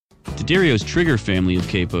Dario's Trigger family of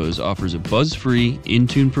capos offers a buzz-free,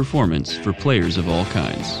 in-tune performance for players of all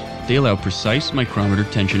kinds. They allow precise micrometer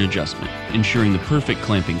tension adjustment, ensuring the perfect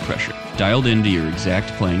clamping pressure, dialed into your exact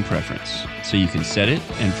playing preference, so you can set it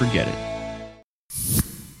and forget it.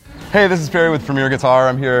 Hey, this is Perry with Premier Guitar.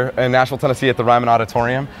 I'm here in Nashville, Tennessee at the Ryman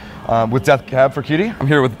Auditorium with Death Cab for Cutie. I'm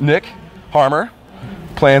here with Nick Harmer,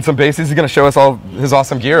 playing some basses. He's going to show us all his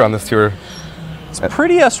awesome gear on this tour. It's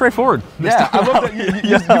pretty straightforward. Yeah, I love that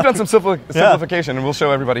you've done some simplification, and we'll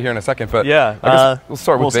show everybody here in a second. But yeah, I guess we'll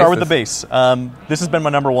start with the bass. This has been my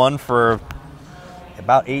number one for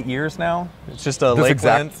about 8 years now. It's just a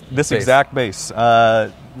Lakeland. This exact bass.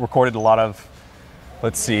 Recorded a lot of,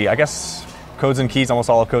 let's see, I guess Codes and Keys, almost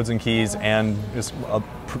all of Codes and Keys, and just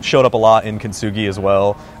showed up a lot in Kintsugi as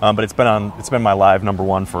well. But it's been my live number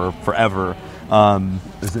one for forever.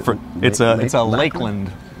 It's a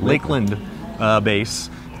Lakeland bass.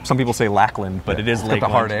 Some people say Lackland, but it is Lakeland. Got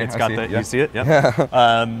the hard A. It's got the. You see it?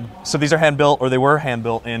 Yeah. So these are hand built, or they were hand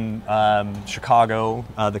built in Chicago.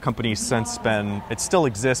 The company's since been. It still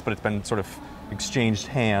exists, but it's been sort of exchanged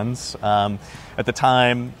hands. At the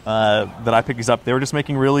time that I picked these up, they were just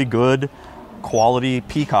making really good quality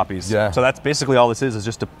P copies. Yeah. So that's basically all this is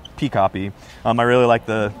just a P copy. I really like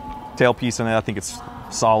the tailpiece in it. I think it's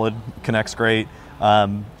solid, connects great.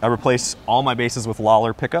 I replace all my basses with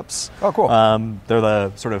Lawler pickups. Oh, cool. They're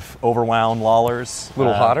the sort of overwound Lawlers. A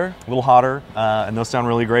little hotter? A little hotter, and those sound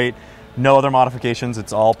really great. No other modifications.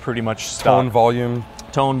 It's all pretty much stock.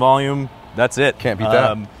 Tone, volume, that's it. Can't beat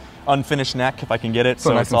that. Unfinished neck, if I can get it.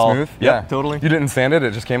 So nice it's and all smooth? Yeah, totally. You didn't sand it?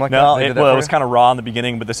 It just came like that? No, it was kind of raw in the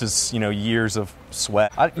beginning, but this is, years of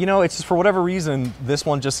sweat. It's just for whatever reason, this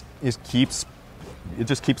one just keeps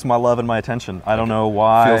my love and my attention. I don't know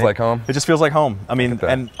why. Feels like home? It just feels like home. I mean,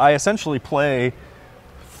 and I essentially play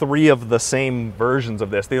 3 of the same versions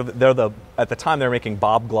of this. At the time they were making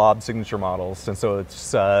Bob Glob signature models, and so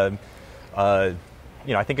it's I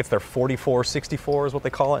think it's their 4464 is what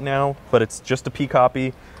they call it now, but it's just a P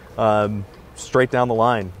copy, straight down the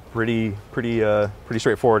line. Pretty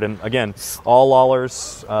straightforward. And again, all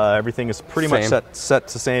Lawlers. Everything is pretty much set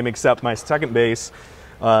the same except my second bass.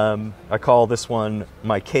 I call this one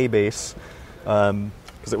my K bass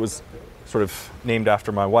because it was sort of named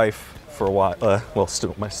after my wife for a while.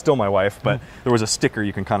 Still my wife, but there was a sticker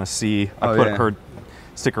you can kind of see. I put her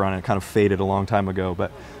sticker on it. It kind of faded a long time ago,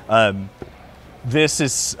 but this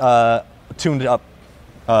is tuned up,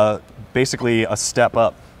 basically a step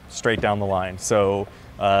up, straight down the line. So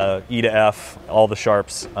E to F, all the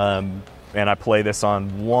sharps, and I play this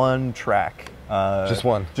on one track. Just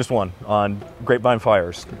one? Just one, on Grapevine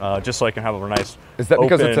Fires, just so I can have a nice Is that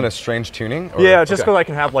because it's in a strange tuning? Or? Yeah, just because I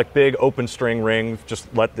can have like big open string rings, just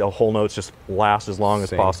let the whole notes just last as long as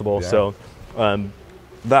possible. Yeah. So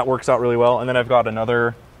that works out really well. And then I've got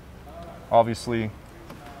another, obviously,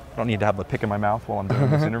 I don't need to have the pick in my mouth while I'm doing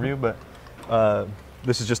this interview, but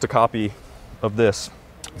this is just a copy of this.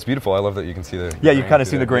 It's beautiful. I love that you can see the Yeah, you kind of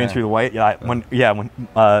see the grain through the white. Yeah, when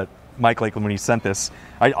Mike Lakeland, when he sent this,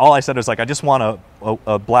 all I said was like, I just want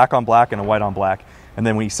a black on black and a white on black. And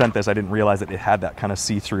then when he sent this, I didn't realize that it had that kind of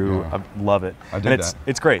see-through. Yeah. I love it.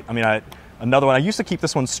 It's great. I mean, another one, I used to keep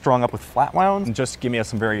this one strung up with flat wounds and just give me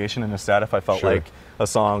some variation in the set if I felt like a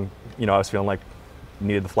song, I was feeling like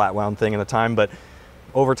needed the flat wound thing at the time. But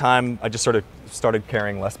over time, I just sort of started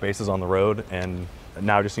carrying less basses on the road, and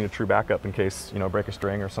now I just need a true backup in case, break a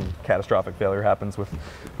string or some catastrophic failure happens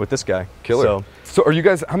with this guy. Killer. So are you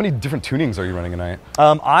guys, how many different tunings are you running a night?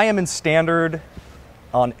 I am in standard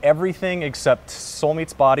on everything except Soul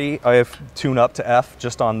Meets Body. I have tune up to F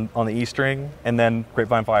just on the E string, and then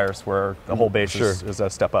Grapevine Fires where the whole bass is a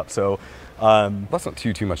step up. So that's not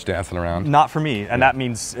too much dancing around. Not for me, and that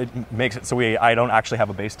means it makes it so I don't actually have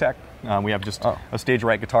a bass tech. We have just a stage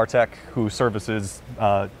right guitar tech who services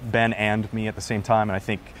Ben and me at the same time, and I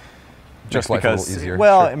think just because a little easier.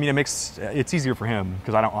 Well, I mean, it's easier for him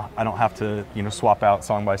because I don't have to swap out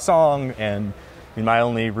song by song, and I mean, my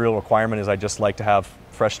only real requirement is I just like to have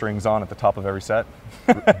fresh strings on at the top of every set.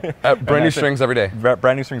 Brand new strings every day.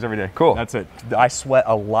 Brand new strings every day. Cool. That's it. I sweat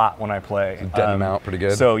a lot when I play. So deaden them out pretty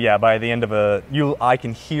good. So yeah, by the end of I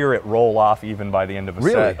can hear it roll off even by the end of a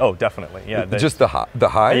set. Oh, definitely. Yeah. Just the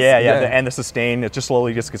highs. Yeah. And the sustain. It just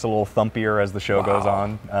slowly gets a little thumpier as the show goes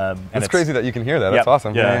on. It's crazy that you can hear that. That's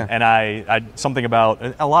awesome. Yeah. And I something about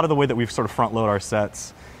a lot of the way that we've sort of front load our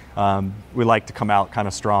sets. We like to come out kind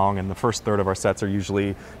of strong, and the first third of our sets are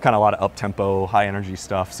usually kind of a lot of up-tempo, high-energy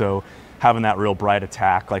stuff. So having that real bright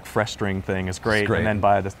attack, like fresh string thing is great. And then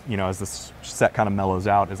by the, as the set kind of mellows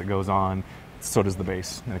out as it goes on, so does the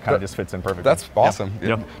bass, and it kind of just fits in perfectly. That's awesome.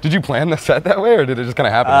 Yep. Did you plan the set that way, or did it just kind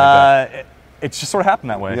of happen like that? It's just sort of happened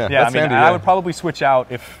that way. Yeah, I that's mean, handy, I yeah. would probably switch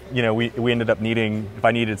out if we ended up needing, if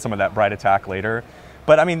I needed some of that bright attack later.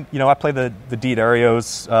 But I mean, I play the Deed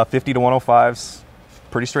Arios 50 to 105s,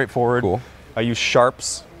 pretty straightforward. Cool. I use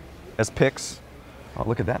sharps as picks. Oh,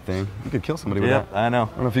 look at that thing. You could kill somebody with Yeah, that. I know. I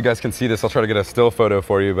don't know if you guys can see this. I'll try to get a still photo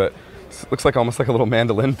for you, but it looks like almost like a little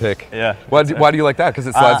mandolin pick. Yeah. Why do you like that? Because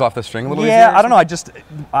it slides off the string a little easier? Yeah, I don't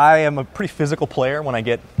know. I am a pretty physical player when I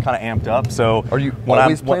get kind of amped up. So Are you when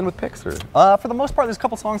always playing with picks? Or? For the most part, there's a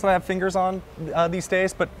couple songs that I have fingers on these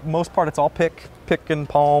days, but most part it's all pick and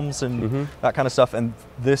palms and that kind of stuff. And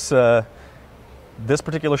this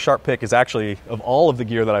particular sharp pick is actually, of all of the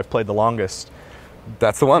gear that I've played the longest,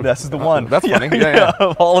 That's the one. this is the one. That's funny. Yeah.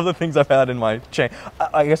 Of all of the things I've had in my chain,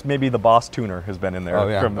 I guess maybe the Boss tuner has been in there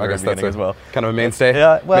from the I very guess that's beginning as well. kind of a mainstay.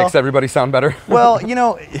 Yeah, well- Makes everybody sound better. Well,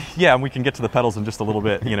 yeah, and we can get to the pedals in just a little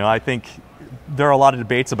bit. I think there are a lot of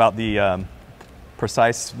debates about the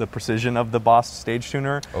precision of the Boss stage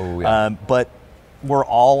tuner. Oh, yeah. But we're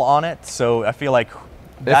all on it, so I feel like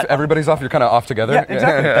if everybody's off, you're kind of off together. Yeah,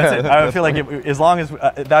 exactly. That's it. I feel like as long as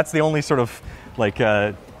that's the only sort of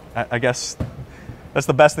I guess that's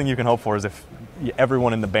the best thing you can hope for is if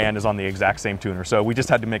everyone in the band is on the exact same tuner. So we just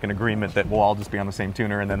had to make an agreement that we'll all just be on the same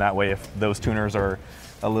tuner, and then that way, if those tuners are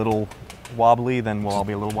a little wobbly, then we'll all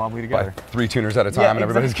be a little wobbly together. By 3 tuners at a time, and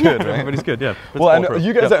everybody's exactly. good. Right? Everybody's good. Yeah. Well, I know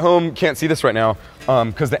you guys at home can't see this right now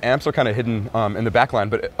because the amps are kind of hidden in the back line,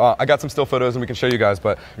 but I got some still photos and we can show you guys.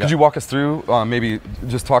 But could you walk us through, maybe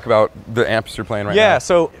just talk about the amps you're playing right now? Yeah,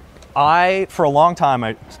 so for a long time,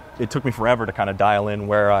 it took me forever to kind of dial in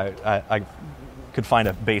where I could find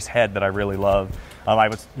a bass head that I really love.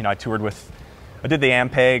 I toured with, I did the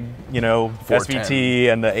Ampeg, 410.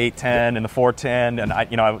 SVT and the 810 and the 410,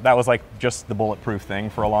 and that was like just the bulletproof thing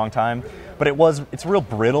for a long time. But it's real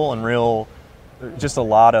brittle and just a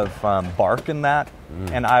lot of bark in that,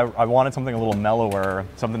 and I wanted something a little mellower,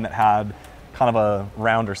 something that had kind of a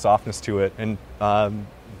rounder softness to it. And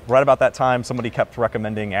right about that time, somebody kept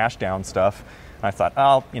recommending Ashdown stuff, and I thought,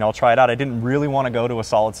 I'll try it out. I didn't really want to go to a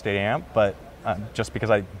solid state amp, but just because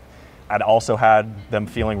I'd also had them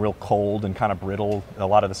feeling real cold and kind of brittle. A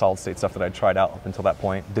lot of the solid state stuff that I'd tried out up until that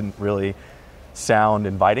point didn't really sound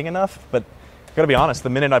inviting enough. But I gotta be honest,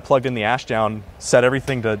 the minute I plugged in the Ashdown, set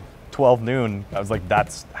everything to 12 noon, I was like,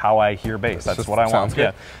 that's how I hear bass. That's what I want. Sounds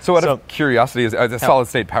good. Yeah. So out of curiosity, it's a solid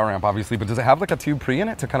state power amp, obviously, but does it have like a tube pre in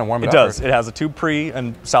it to kind of warm it up? It does. It has a tube pre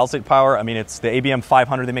and solid state power. I mean, it's the ABM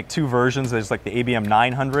 500. They make 2 versions. There's like the ABM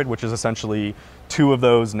 900, which is essentially 2 of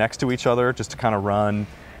those next to each other just to kind of run.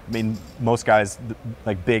 I mean, most guys,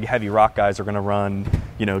 like big, heavy rock guys, are going to run,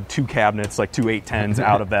 2 cabinets, like 2 810s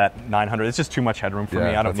out of that 900. It's just too much headroom for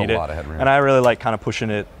me. I don't need it. That's a lot of headroom. And I really like kind of pushing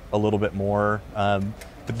it a little bit more.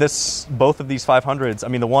 But both of these 500s, I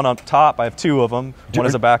mean, the one up top, I have 2 of them. One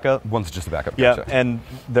is a backup. One's just a backup. Yeah, Gotcha. and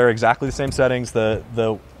they're exactly the same settings.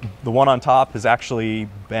 The one on top has actually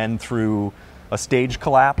been through a stage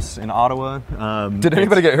collapse in Ottawa. Did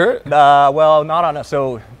anybody get hurt? Well, not on us.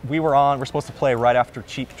 So we're supposed to play right after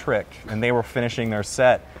Cheap Trick, and they were finishing their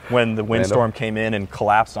set when the windstorm came in and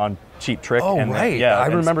collapsed on Cheap Trick. Oh, and right. I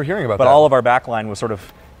remember hearing about that. But all of our backline was sort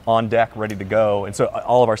of on deck, ready to go, and so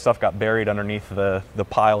all of our stuff got buried underneath the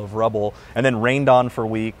pile of rubble, and then rained on for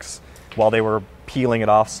weeks while they were peeling it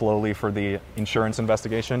off slowly for the insurance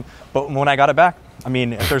investigation. But when I got it back, I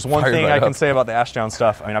mean, if there's one thing I can say about the Ashdown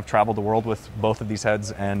stuff, I mean, I've traveled the world with both of these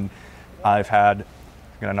heads, and I've had, I'm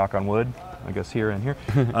gonna knock on wood, I guess here and here,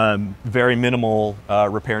 very minimal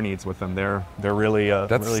repair needs with them. They're really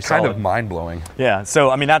That's really kind solid. of mind blowing. Yeah. So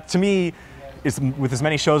I mean, that to me is, with as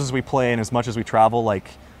many shows as we play and as much as we travel, like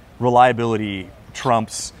reliability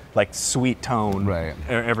trumps like sweet tone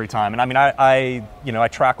every time. And I mean, I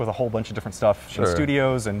track with a whole bunch of different stuff in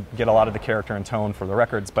studios and get a lot of the character and tone for the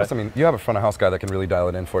records. But plus, I mean, you have a front of house guy that can really dial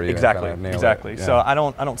it in for you. Exactly. And nail Exactly. It. Yeah. So I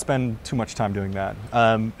don't spend too much time doing that.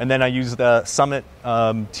 And then I use the Summit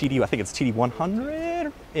TD. I think it's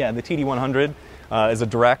TD100. Yeah, the TD100 is a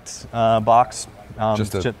direct box.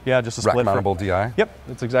 Just a split rack mountable DI. Yep,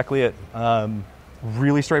 that's exactly it.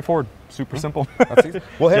 Really straightforward, super simple. That's easy.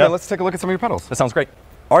 Well, hey, man, let's take a look at some of your pedals. That sounds great.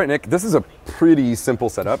 All right, Nick, this is a pretty simple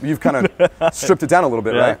setup. You've kind of stripped it down a little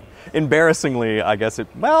bit, right? Embarrassingly, I guess I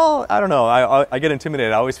don't know. I get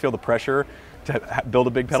intimidated. I always feel the pressure to build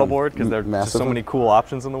a big pedal board because there are just so many cool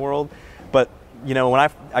options in the world. But, when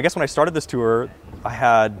I guess when I started this tour, I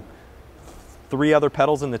had 3 other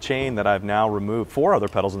pedals in the chain that I've now removed, 4 other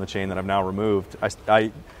pedals in the chain that I've now removed.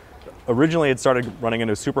 I originally had started running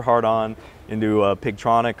into a Super Hard-On, into a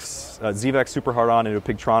Pigtronics, ZVEX Super Hard-On, into a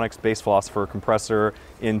Pigtronics Bass Philosopher compressor,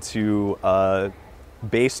 into a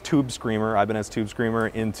bass Tube Screamer, Ibanez Tube Screamer,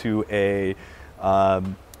 into a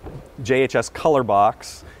JHS color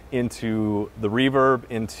box into the reverb,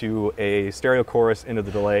 into a stereo chorus, into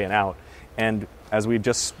the delay, and out. And as we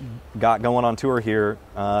just got going on tour here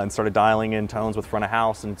and started dialing in tones with front of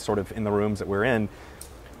house and sort of in the rooms that we're in,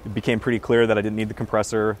 it became pretty clear that I didn't need the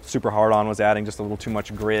compressor. Super Hard On was adding just a little too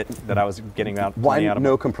much grit that I was getting out. Why out of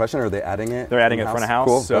no compression? Are they adding it? They're adding it front of house.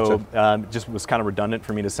 Cool. So Gotcha. just was kind of redundant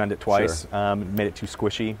for me to send it twice. Sure. Made it too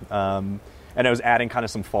squishy. And it was adding kind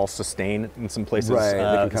of some false sustain in some places,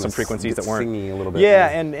 right. some frequencies that weren't singy a little bit. Yeah,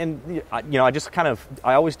 and I just kind of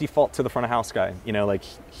I always default to the front of house guy. Like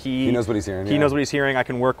he knows what he's hearing. He knows what he's hearing. I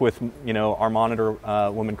can work with our monitor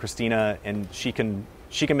woman Christina, and she can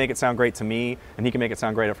make it sound great to me, and he can make it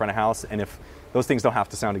sound great at front of house. And if those things don't have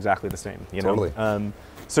to sound exactly the same, Totally.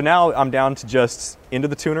 So now I'm down to just into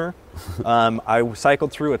the tuner. I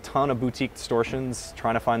cycled through a ton of boutique distortions,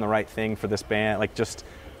 trying to find the right thing for this band. Like just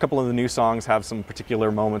a couple of the new songs have some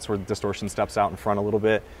particular moments where the distortion steps out in front a little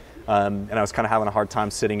bit. And I was kind of having a hard time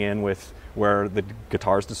sitting in with where the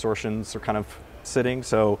guitar's distortions are kind of sitting.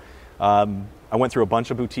 So I went through a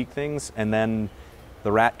bunch of boutique things, and then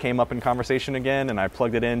the Rat came up in conversation again, and I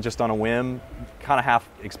plugged it in just on a whim, kind of half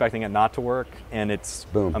expecting it not to work, and it's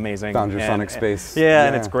Boom. Amazing. Found your sonic space. Yeah,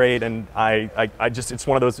 and it's great, and I just, it's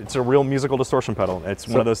one of those, it's a real musical distortion pedal. It's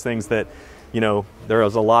one of those things that, there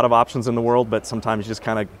is a lot of options in the world, but sometimes you just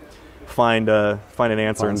kind of find an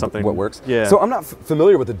answer in something. What works? Yeah. So I'm not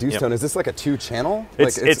familiar with the Deuce Tone. Is this like a 2-channel?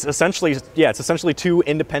 It's essentially 2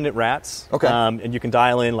 independent Rats. Okay. And you can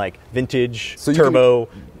dial in like vintage, so turbo.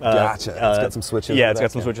 Gotcha. It's got some switches. Yeah, it's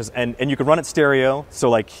got some switches, and you can run it stereo. So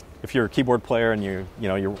like if you're a keyboard player and you're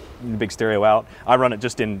in big stereo out, I run it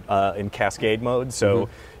just in cascade mode. So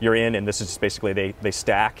you're in, and this is just basically they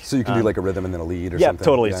stack. So you can do like a rhythm and then a lead or yeah, something.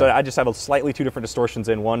 Totally. So I just have a slightly 2 different distortions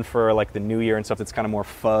in, one for like the New Year and stuff that's kind of more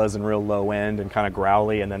fuzz and real low end and kind of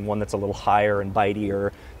growly, and then one that's a little higher and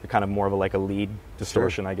bitey, kind of more of a lead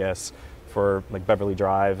distortion, I guess, for like Beverly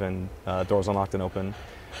Drive and Doors Unlocked and Open.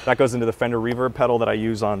 That goes into the Fender Reverb pedal that I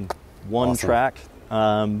use on one track.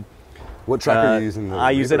 What track are you using?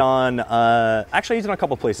 I use it on. Actually, I use it on a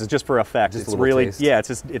couple places just for effect. Just it's really taste. Yeah.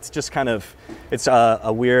 It's just kind of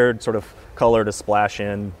a weird sort of color to splash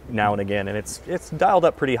in now and again, and it's dialed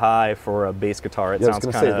up pretty high for a bass guitar. It sounds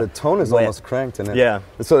kind of. The tone is wet. almost cranked in it. Yeah.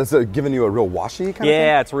 So it's giving you a real washy kind of thing?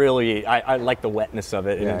 Yeah, it's really. I like the wetness of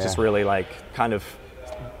it, and it's just really like kind of.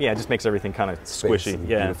 Yeah, it just makes everything kind of squishy.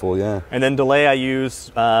 Yeah, beautiful. Yeah. And then delay I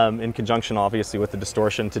use in conjunction, obviously, with the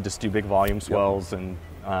distortion to just do big volume swells, and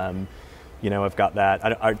I've got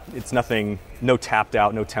that. It's nothing, no tapped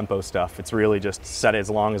out, no tempo stuff. It's really just set it as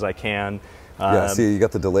long as I can. See, you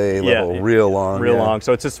got the delay level real long. Real long.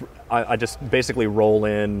 So it's just I just basically roll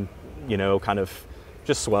in, kind of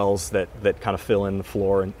just swells that kind of fill in the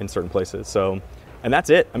floor in certain places. So. And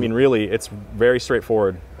that's it. I mean, really, it's very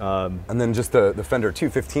straightforward. And then just the Fender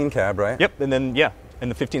 215 cab, right? Yep. And then,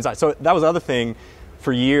 and the 15 side. So that was the other thing.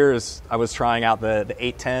 For years, I was trying out the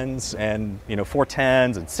 810s and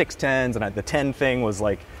 410s and 610s, and the 10 thing was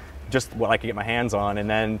like just what I could get my hands on. And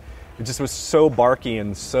then it just was so barky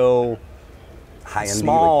and so high-end,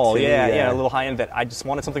 small, a little high end, that I just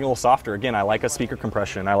wanted something a little softer. Again, I like a speaker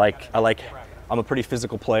compression. I'm a pretty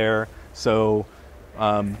physical player, so.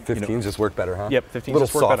 15s just work better, huh? Yep, 15s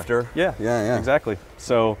just work softer. Better. Yeah, exactly.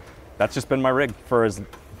 So that's just been my rig for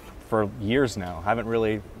years now. I haven't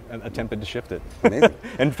really attempted to shift it. Amazing.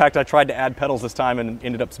 In fact, I tried to add pedals this time and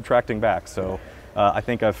ended up subtracting back. So I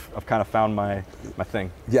think I've kind of found my thing.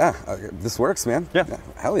 Yeah, this works, man. Yeah.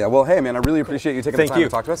 Hell yeah. Well, hey, man, I really appreciate you taking the time to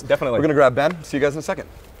talk to us. Definitely. We're going to grab Ben. See you guys in a second.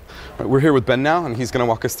 Right, we're here with Ben now, and he's going to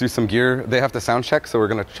walk us through some gear. They have to sound check, so we're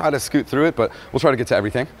going to try to scoot through it, but we'll try to get to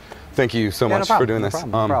everything. Thank you so much for doing this.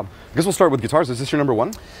 No problem. I guess we'll start with guitars. Is this your number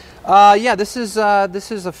one? Yeah, this is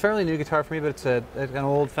a fairly new guitar for me, but it's an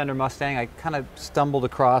old Fender Mustang. I kind of stumbled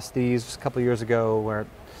across these a couple of years ago, where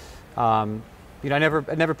I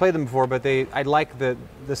never played them before, but I like the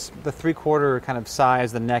 3/4 kind of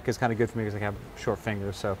size. The neck is kind of good for me because I have short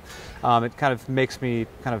fingers, so it kind of makes me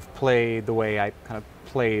kind of play the way I kind of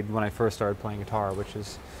played when I first started playing guitar, which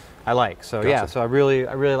is. I like. So gotcha. So I really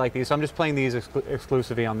like these. So I'm just playing these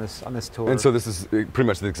exclusively on this tour. And so this is pretty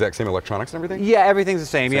much the exact same electronics and everything? Yeah, everything's the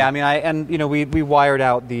same. Yeah, I mean, we wired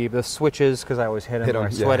out the switches because I always hit them, or I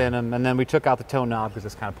sweat in them, and then we took out the tone knob because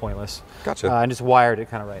it's kind of pointless. Gotcha. And just wired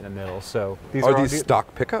it kind of right in the middle. So these are these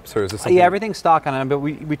stock pickups, or is this something? Yeah, everything's stock on them, but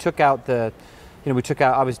we took out the. We took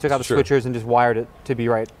out the switchers and just wired it to be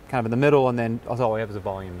right kind of in the middle, and then all we have is a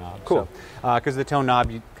volume knob. Cool. Because the tone knob,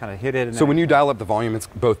 you kind of hit it. And so when you dial up the volume, it's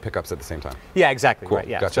both pickups at the same time? Yeah, exactly. Cool. Right.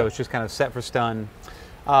 Yeah. Gotcha. So it's just kind of set for stun.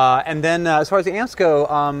 And then as far as the amps go,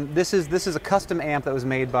 this is a custom amp that was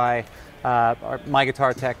made by my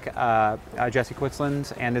guitar tech, Jesse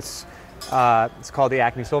Quitzland, and it's called the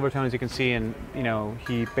Acme Silvertone, as you can see, and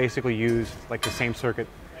he basically used like the same circuit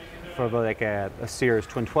for like a Sears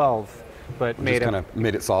Twin 12, but made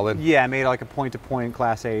it solid. Yeah, made it like a point-to-point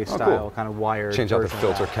Class A style kind of wired. Change out the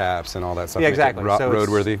filter caps and all that stuff. Yeah, exactly. So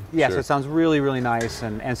roadworthy. Yeah, so it sounds really, really nice,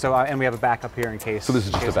 and we have a backup here in case. So this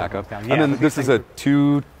is just a backup. Yeah, and then this is a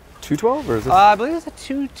 212, or is this? I believe it's a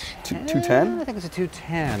 210. 210? I think it's a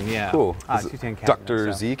 210. Yeah. Cool. 210 cab.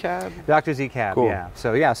 Dr. Z cab. Dr. Z cab. Cool.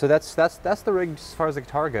 Yeah. So that's the rig as far as the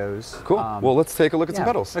guitar goes. Cool. Well, let's take a look at some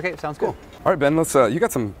pedals. Okay, sounds good. All right, Ben. Let's. You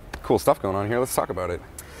got some cool stuff going on here. Let's talk about it.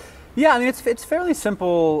 Yeah, I mean it's fairly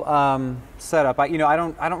simple setup. I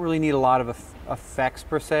don't really need a lot of effects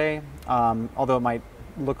per se, although it might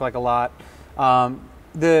look like a lot.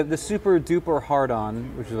 The super duper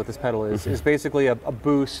hard-on, which is what this pedal is basically a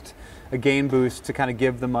boost, a gain boost to kind of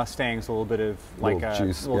give the Mustangs a little bit of like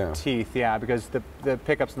little teeth, because the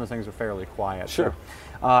pickups in those things are fairly quiet. Sure.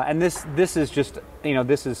 So, and this is just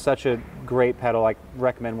this is such a great pedal. I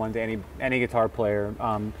recommend one to any guitar player,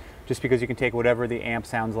 just because you can take whatever the amp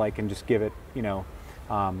sounds like and just give it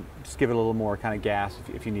just give it a little more kind of gas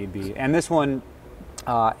if you need be. And this one,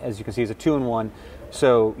 as you can see, is a 2-in-1.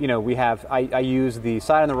 So we have I use the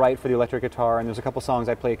side on the right for the electric guitar, and there's a couple songs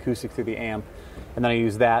I play acoustic through the amp, and then I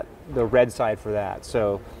use the red side for that.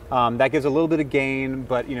 So that gives a little bit of gain,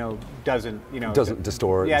 but doesn't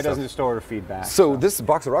distort. Yeah, it doesn't distort or feedback. So this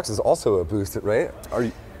Box of Rocks is also a boost, right?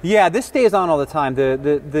 Yeah, this stays on all the time.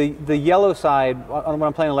 The yellow side, when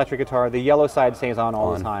I'm playing electric guitar, the yellow side stays on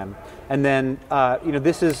all the time, and then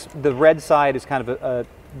this is the red side is kind of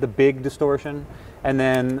the big distortion. And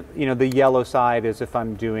then, the yellow side is if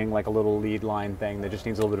I'm doing like a little lead line thing that just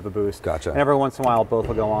needs a little bit of a boost. Gotcha. And every once in a while, both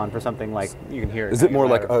will go on for something like you can hear it. Is it more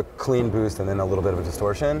like a clean boost and then a little bit of a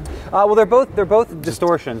distortion? Well, they're both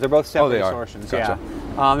distortions. They're both separate distortions. Gotcha.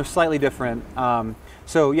 Yeah. They're slightly different.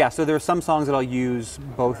 So there are some songs that I'll use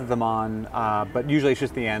both of them on, but usually it's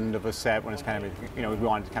just the end of a set when it's kind of we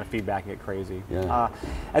want it to kind of feedback and get crazy. Yeah.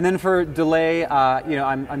 And then for delay,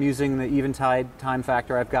 I'm using the Eventide time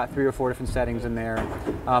factor. I've got 3 or 4 different settings in there.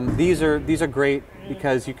 These are great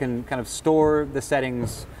because you can kind of store the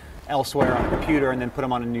settings elsewhere on the computer and then put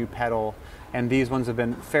them on a new pedal. And these ones have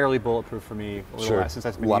been fairly bulletproof for me since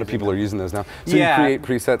I've been a lot of people are using those now. So you create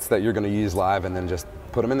presets that you're going to use live and then just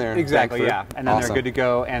put them in there. Exactly, yeah. And then they're good to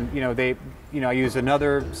go. And I used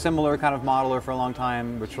another similar kind of modeler for a long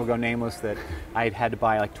time, which will go nameless, that I had to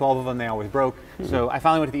buy like 12 of them. They always broke. Mm-hmm. So I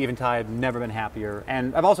finally went to the Eventide, never been happier.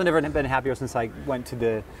 And I've also never been happier since I went to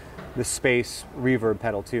the Space reverb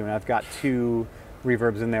pedal too. And I've got 2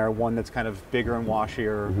 reverbs in there, one that's kind of bigger and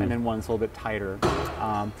washier, and then one that's a little bit tighter.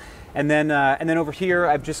 And then over here,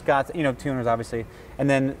 I've just got tuners, obviously, and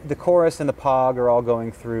then the chorus and the Pog are all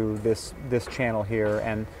going through this channel here.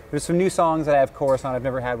 And there's some new songs that I have chorus on. I've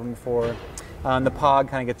never had one before. The Pog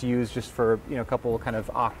kind of gets used just for a couple kind of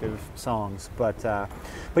octave songs, but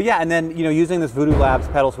yeah. And then using this Voodoo Labs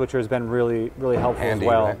pedal switcher has been really helpful as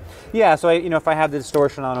well. Right? Yeah. So if I have the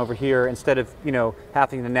distortion on over here, instead of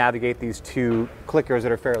having to navigate these 2 clickers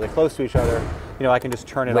that are fairly close to each other, I can just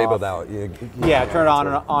turn it labeled off. out. Yeah, turn it on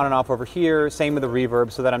and off over here. Same with the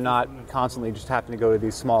reverb, so that I'm not constantly just having to go to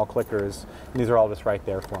these small clickers. And these are all just right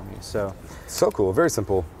there for me. So cool, very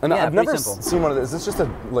simple. And I've never seen one of those. Is this just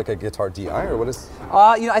like a guitar DI, or what is?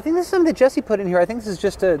 I think this is something that Jesse put in here. I think this is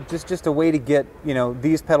just a way to get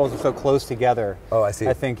these pedals are so close together. Oh, I see.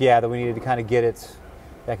 I think that we needed to kind of get it.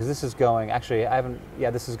 Yeah, because this is going. Actually, I haven't. Yeah,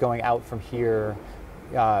 this is going out from here.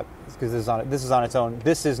 Because this is on its own.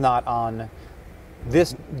 This is not on.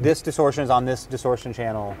 This distortion is on this distortion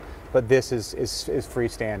channel, but this is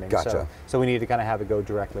freestanding. Gotcha. So we need to kind of have it go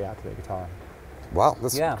directly out to the guitar. Wow,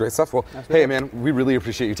 that's great stuff. Well, hey man, we really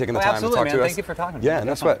appreciate you taking the time to talk to us. Thank you for talking to me. Yeah,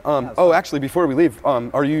 no sweat. Actually, before we leave,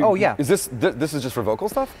 are you? Oh yeah. Is this is just for vocal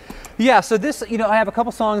stuff? Yeah. So this, I have a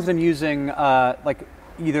couple songs that I'm using,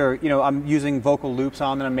 either I'm using vocal loops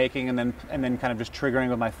on that I'm making, and then kind of just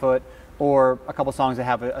triggering with my foot, or a couple songs that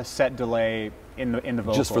have a set delay in the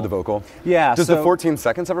vocal. Just for the vocal? Yeah. Does the 14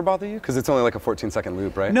 seconds ever bother you? Because it's only like a 14-second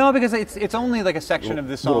loop, right? No, because it's only like a section of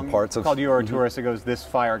this song called "You Are a Tourist." It goes, "This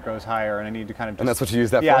fire goes higher," and I need to kind of. And that's what you use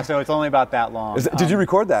that for? Yeah, so it's only about that long. Did you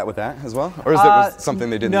record that with that as well, or is that something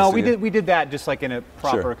they did? No, we did that just like in a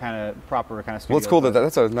proper kind of studio. Well, it's cool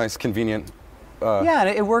that's a nice, convenient. Yeah, and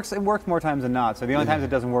it works more times than not. So the only times it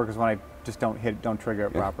doesn't work is when I just don't trigger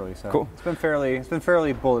it properly. So cool. It's been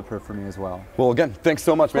fairly bulletproof for me as well. Well, again, thanks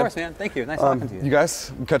so much, man. Of course, man. Thank you. Nice talking to you. You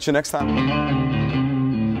guys, we'll catch you next time.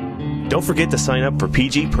 Don't forget to sign up for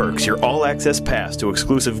PG Perks, your all-access pass to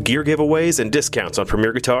exclusive gear giveaways and discounts on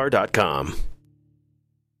PremierGuitar.com.